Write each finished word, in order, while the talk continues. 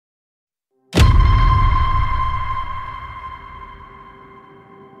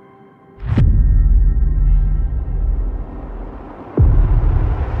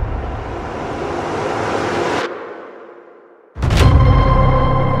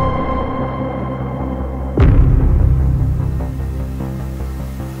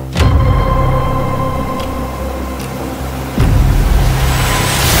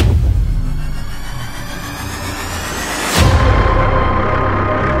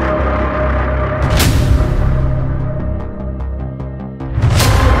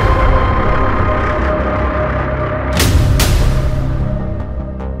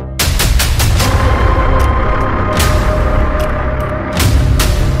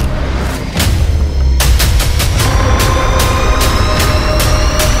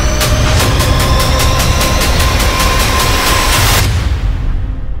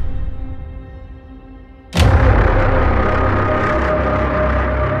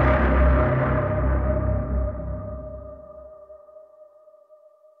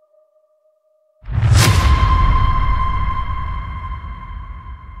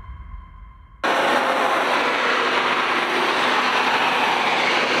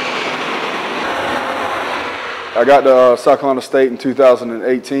I got to South Carolina State in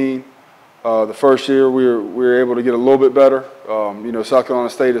 2018. The first year we were able to get a little bit better. You know, South Carolina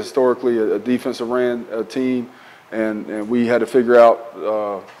State is historically a defensive ran team, and we had to figure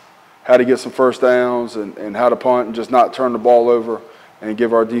out how to get some first downs and how to punt and just not turn the ball over and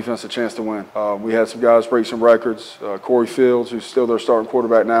give our defense a chance to win. We had some guys break some records. Corey Fields, who's still their starting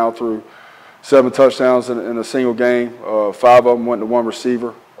quarterback now, threw 7 touchdowns in a single game. 5 of them went to one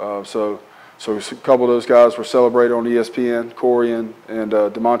receiver. So a couple of those guys were celebrated on ESPN. Corey and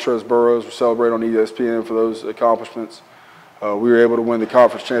DeMontrez Burrows were celebrated on ESPN for those accomplishments. We were able to win the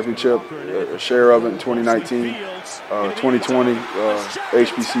conference championship, a share of it in 2019. 2020,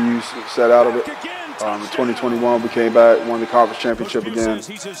 HBCU set out of it. In 2021, we came back, won the conference championship again,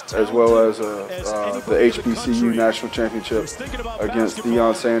 as well as the HBCU national championship against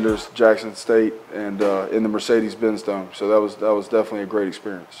Deion Sanders, Jackson State, and in the Mercedes-Benz Dome. So that was definitely a great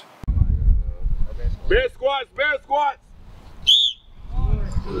experience. Bear squats, bear squats. 1,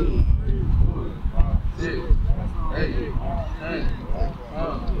 2, 3, 4, 5, 6, 7, 8, 9, 10.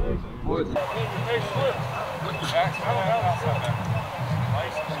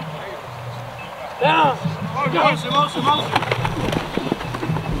 Down. Motion.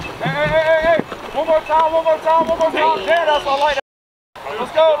 Hey. One more time. Yeah, that's all right.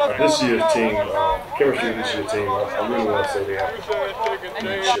 Let's go. This year's team, chemistry of this year's team, I really want to say they have a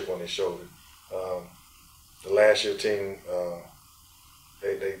chip on their shoulder. The last year team,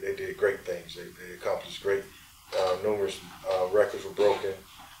 they did great things. They accomplished great. Numerous records were broken.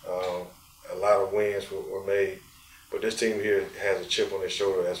 A lot of wins were made. But this team here has a chip on their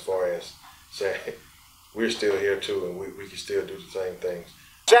shoulder as far as saying we're still here too, and we can still do the same things.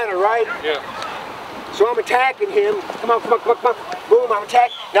 Center, right? Yeah. So I'm attacking him. Come on. Boom, I'm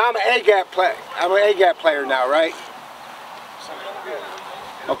attacking. Now I'm an A-gap player. I'm an A-gap player now, right?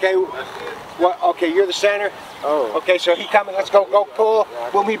 Okay. What? Okay, you're the center. Oh. Okay, so he coming. Let's go pull.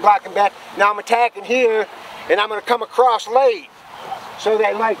 Boom, he blocking back. Now I'm attacking here, and I'm gonna come across late, so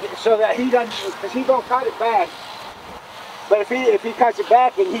that he doesn't, because he's gonna cut it back. But if he cuts it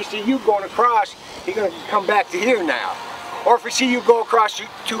back and he see you going across, he's gonna come back to here now. Or if he see you go across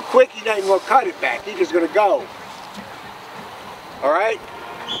too quick, he not even gonna cut it back. He's just gonna go. All right.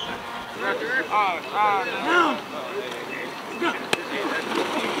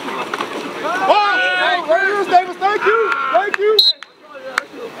 Oh, there it is, Davis. Thank you.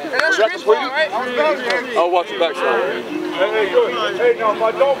 That's for you. I'll watch the backside. Hey, now if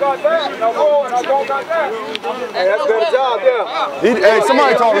I don't got that, and I roll and I don't got that. Hey, that's a good job, yeah. Hey,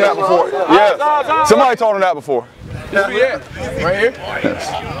 somebody told him that before. Yeah, somebody told him that before. Where we at? Right here?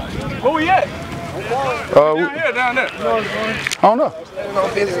 Where we at? Down there. I don't know.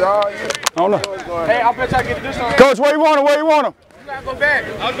 I don't know. Hey, I bet I get this on. Coach, where you want him? You gotta go back.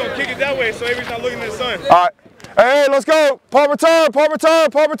 I was gonna kick it that way, so every time looking at the sun. All right. Hey, let's go. Punt return.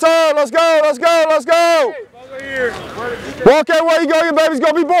 Let's go. Here. Walk that way you go. Your baby's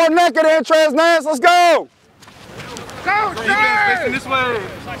gonna be born naked and trans-nance. Let's go. Go, facing this way.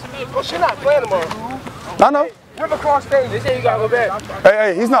 Well, she's not playing tomorrow. I know. River Cross State. They say you gotta go back.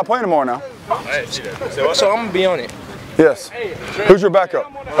 Hey, he's not playing tomorrow now. So I'm gonna be on it. Yes. Who's your backup?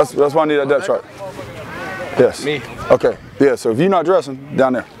 That's why I need that depth chart. Yes. Me. Okay. Yeah, so if you're not dressing,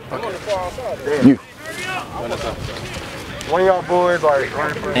 down there. Okay. You. One of y'all boys like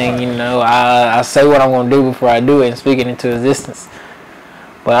and you know, I say what I'm gonna do before I do it and speak it into existence.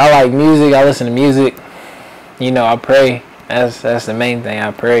 But I like music, I listen to music, you know, I pray. That's the main thing,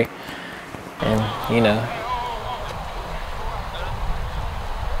 I pray. And you know.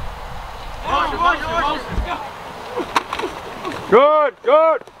 Good.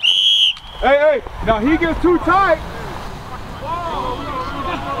 Hey, now he gets too tight.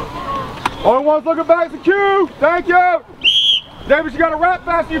 Only one's looking back to Q. Thank you. Davis, you got to rap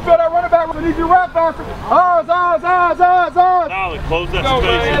faster. You feel that running back. We need you to rap faster. Eyes. Solid. Close that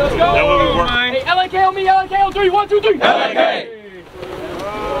space. Let's go. That way we work. Hey, LAK on me. LAK on 3. 1, 2, 3. LAK.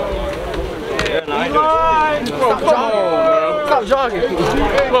 Stop jogging.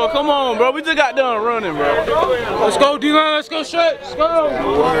 Bro, come on, bro. We just got done running, bro. Let's go, D-line. Let's go straight. Let's go.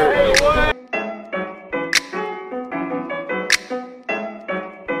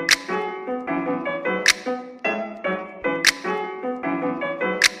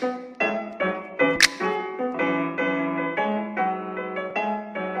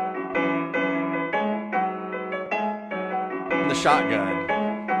 The shotgun.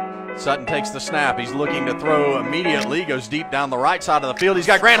 Sutton takes the snap. He's looking to throw immediately. Goes deep down the right side of the field. He's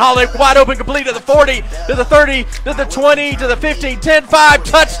got Grant Holiday wide open, complete to the 40, to the 30, to the 20, to the 15, 10-5.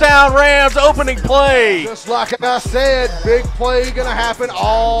 Touchdown Rams, opening play. Just like I said, big play going to happen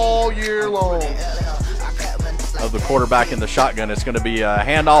all year long. of the quarterback in the shotgun. It's going to be a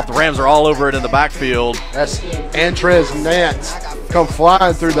handoff. The Rams are all over it in the backfield. That's Antrez Nance come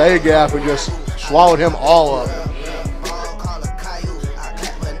flying through the A-gap and just swallowed him all up.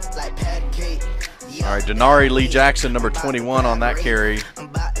 All right, Denari Lee Jackson, number 21 on that carry.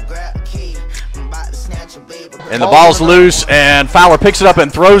 And the ball's loose, and Fowler picks it up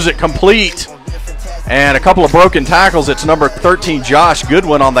and throws it complete. And a couple of broken tackles. It's number 13, Josh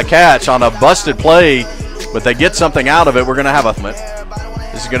Goodwin, on the catch on a busted play, but they get something out of it. We're going to have a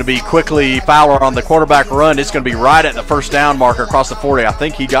This is going to be quickly Fowler on the quarterback run. It's going to be right at the first down marker across the 40. I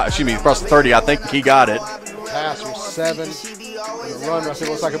think he got, excuse me, across the 30. I think he got it. Pass was 7. The run, I think,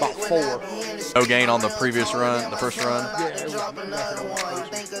 looks like about 4. No gain on the previous run, the first run. Yeah, it was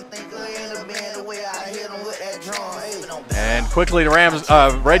and quickly the Rams,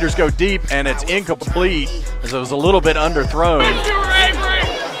 Raiders go deep, and it's incomplete as it was a little bit underthrown.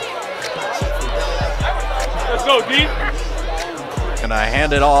 Let's go, deep. And I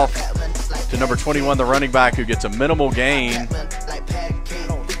hand it off to number 21, the running back, who gets a minimal gain.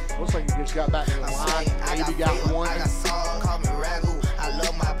 Looks like he just got back to the line. Maybe got 1.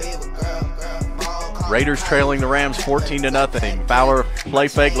 Raiders trailing the Rams 14-0. Fowler play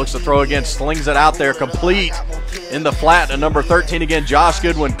fake, looks to throw again, slings it out there, complete in the flat to number 13 again. Josh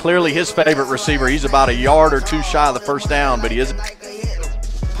Goodwin, clearly his favorite receiver. He's about a yard or 2 shy of the first down, but he isn't.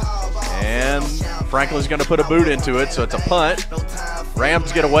 And Franklin's going to put a boot into it, so it's a punt.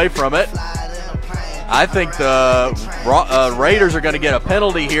 Rams get away from it. I think the Raiders are going to get a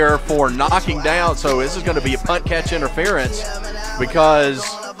penalty here for knocking down, so this is going to be a punt catch interference because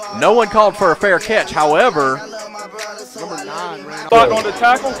no one called for a fair catch. However, Number 9 ran Lock on the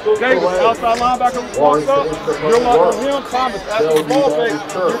tackle. Davis, outside linebacker, walks up. You're locked on him. Thomas, after the ball fake,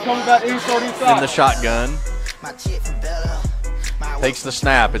 you're coming back inside. in the shotgun. Takes the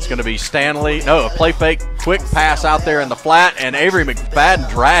snap. It's going to be Stanley. No, a play fake, quick pass out there in the flat, and Avery McFadden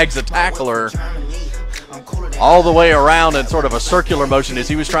drags the tackler all the way around in sort of a circular motion as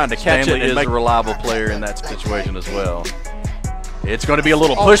he was trying to catch it. And make a reliable player in that situation as well. It's going to be a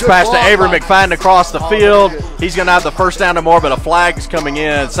little push pass to Avery McFadden across the field. He's going to have the first down and more, but a flag is coming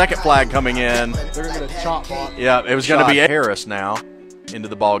in, second flag coming in. They're going to get a chop block. Yeah, it was going to be Harris now into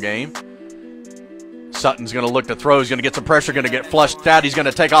the ball game. Sutton's going to look to throw. He's going to get some pressure, going to get flushed out. He's going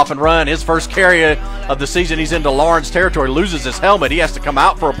to take off and run. His first carry of the season, he's into Lawrence territory, loses his helmet. He has to come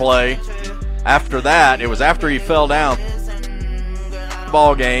out for a play. After that, it was after he fell down.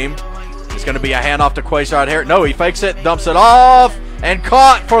 Ball game. It's going to be a handoff to Quayside Harris. No, he fakes it, dumps it off, and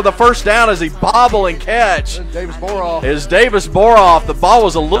caught for the first down as he bobble and catch. Davis Boroff. Is Davis Boroff. The ball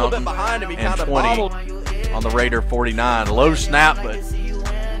was a little bit behind him. He kind of 20 on the Raider 49. Low snap, but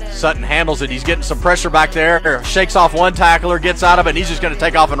Sutton handles it. He's getting some pressure back there. Shakes off one tackler, gets out of it, and he's just going to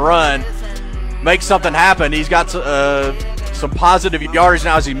take off and run. Makes something happen. He's got some positive yards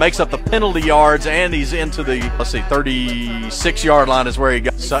now as he makes up the penalty yards, and he's into the, let's see, 36-yard line is where he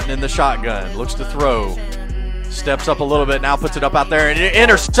got. Sutton in the shotgun, looks to throw. Steps up a little bit, now puts it up out there, and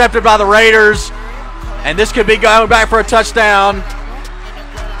intercepted by the Raiders. And this could be going back for a touchdown.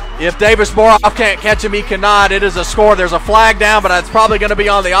 If Davis Boroff can't catch him, he cannot. It is a score. There's a flag down, but it's probably going to be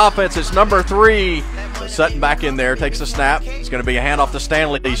on the offense. It's number 3. Sutton back in there, takes a snap. It's going to be a handoff to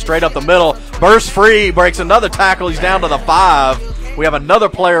Stanley. He's straight up the middle, bursts free, breaks another tackle. He's down to the 5. We have another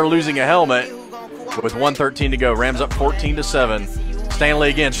player losing a helmet with 1:13 to go. Rams up 14-7. Stanley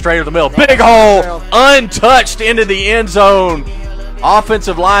again, straight up the middle. Big hole, untouched into the end zone.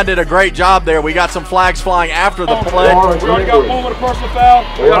 Offensive line did a great job there. We got some flags flying after the play. We already got one with a personal foul.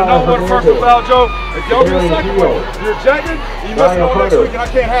 We got another one with a personal foul, Joe. If y'all do the second one, you're jacking, you must go next week, and I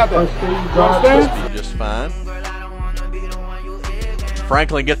can't have that. You understand? Just fine.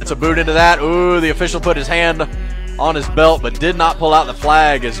 Franklin gets a boot into that. Ooh, the official put his hand on his belt, but did not pull out the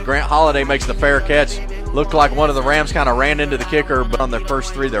flag as Grant Holiday makes the fair catch. Looked like one of the Rams kind of ran into the kicker, but on their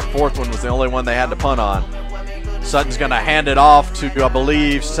first 3, their 4th one was the only one they had to punt on. Sutton's going to hand it off to, I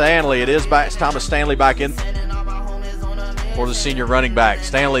believe, Stanley. It is back. It's Thomas Stanley back in for the senior running back.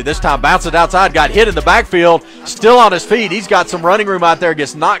 Stanley this time bounced it outside, got hit in the backfield, still on his feet. He's got some running room out there,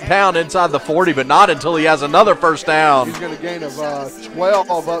 gets knocked down inside the 40, but not until he has another first down. He's going to gain of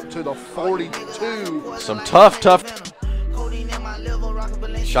 12 up to the 42. Some tough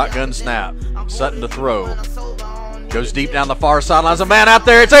shotgun snap. Sutton to throw. Goes deep down the far sidelines. A man out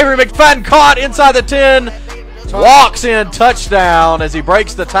there. It's Avery McFadden, caught inside the 10. Walks in, touchdown as he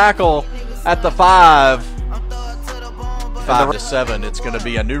breaks the tackle at the 5. 5-7. It's going to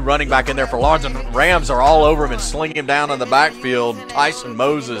be a new running back in there for Lawrence, and Rams are all over him and slinging him down in the backfield. Tyson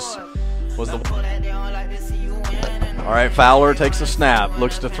Moses was the All right, Fowler takes the snap,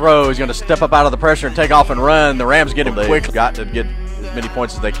 looks to throw. He's going to step up out of the pressure and take off and run. The Rams get him quick. Got to get as many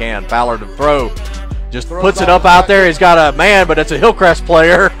points as they can. Fowler to throw. Just puts it up out there. He's got a man, but it's a Hillcrest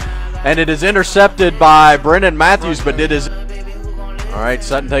player. And it is intercepted by Brennan Matthews, but did his. All right,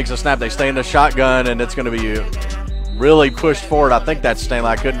 Sutton takes a snap. They stay in the shotgun, and it's going to be really pushed forward. I think that's Stanley.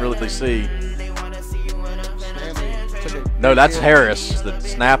 I couldn't really see. No, that's Harris. The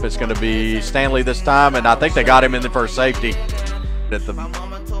snap is going to be Stanley this time, and I think they got him in the first safety.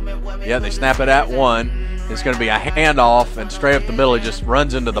 Yeah, they snap it at 1. It's going to be a handoff, and straight up the middle, he just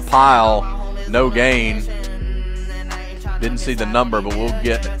runs into the pile. No gain. Didn't see the number, but we'll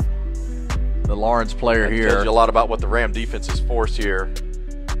get the Lawrence player here. Tells you a lot about what the Ram defense is forced here.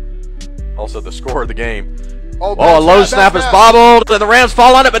 Also the score of the game. Oh, a low snap is bobbled, and the Rams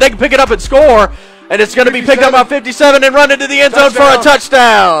fall on it, but they can pick it up and score. And it's going to be picked up by 57 and run into the end zone for a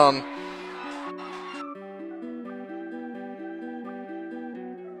touchdown.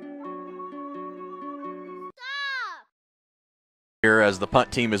 Here as the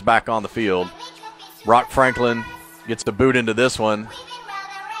punt team is back on the field. Brock Franklin gets the boot into this one.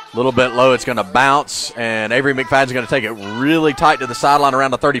 A little bit low, it's going to bounce, and Avery McFadden's going to take it really tight to the sideline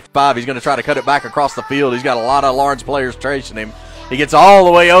around the 35. He's going to try to cut it back across the field. He's got a lot of Lawrence players chasing him. He gets all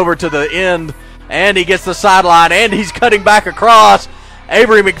the way over to the end, and he gets the sideline, and he's cutting back across.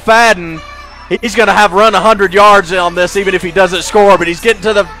 Avery McFadden, he's going to have run 100 yards on this even if he doesn't score, but he's getting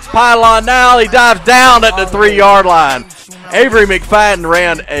to the pylon now. He dives down at the 3-yard line. Avery McFadden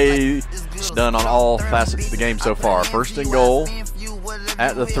ran a done on all facets of the game so far. First and goal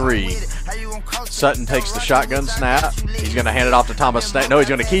at the 3. Sutton takes the shotgun snap. He's going to hand it off to Thomas. No, he's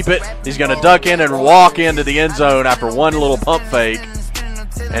going to keep it. He's going to duck in and walk into the end zone after one little pump fake.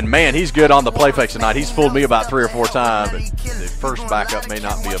 And, man, he's good on the play fakes tonight. He's fooled me about 3 or 4 times. But the first backup may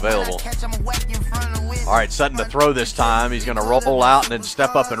not be available. All right, Sutton to throw this time. He's going to roll out and then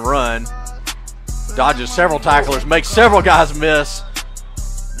step up and run. Dodges several tacklers, makes several guys miss.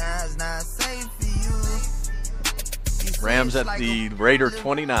 Rams at the Raider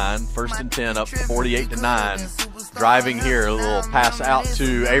 29, 1st and 10, up 48-9. Driving here, a little pass out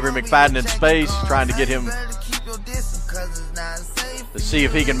to Avery McFadden in space, trying to get him to see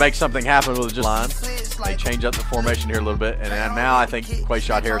if he can make something happen with just line. They change up the formation here a little bit, and now I think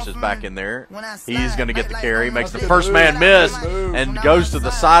Quayshot Harris is back in there. He's going to get the carry, makes the first man miss, and goes to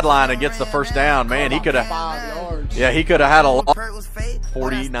the sideline and gets the first down. Man, he could have, yeah, he could have had a lot.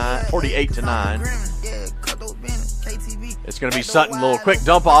 48-9. It's going to be Sutton, a little quick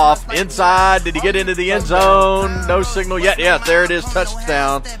dump off inside. Did he get into the end zone? No signal yet. Yeah, there it is,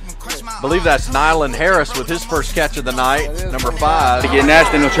 touchdown. I believe that's Nylan Harris with his first catch of the night, number 5. They get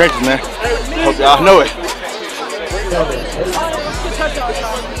nasty in the trenches, man. Hope y'all know it.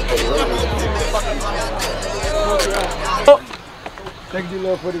 Thank you,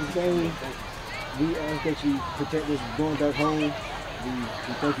 Lord, for this game. We ask that you protect us going back home. We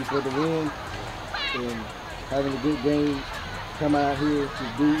thank you for the win and having a good game. Come out here to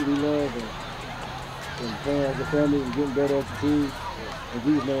do what we love and playing as a family and getting better as a team. In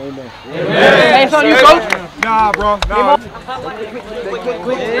Jesus' name, amen. Hey, it's on you, coach. Nah, bro. Nah.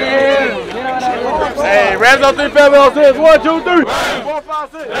 Hey, Rams on 3, family on 6. 1, 2, 3. 4,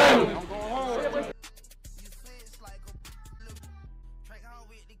 5, 6.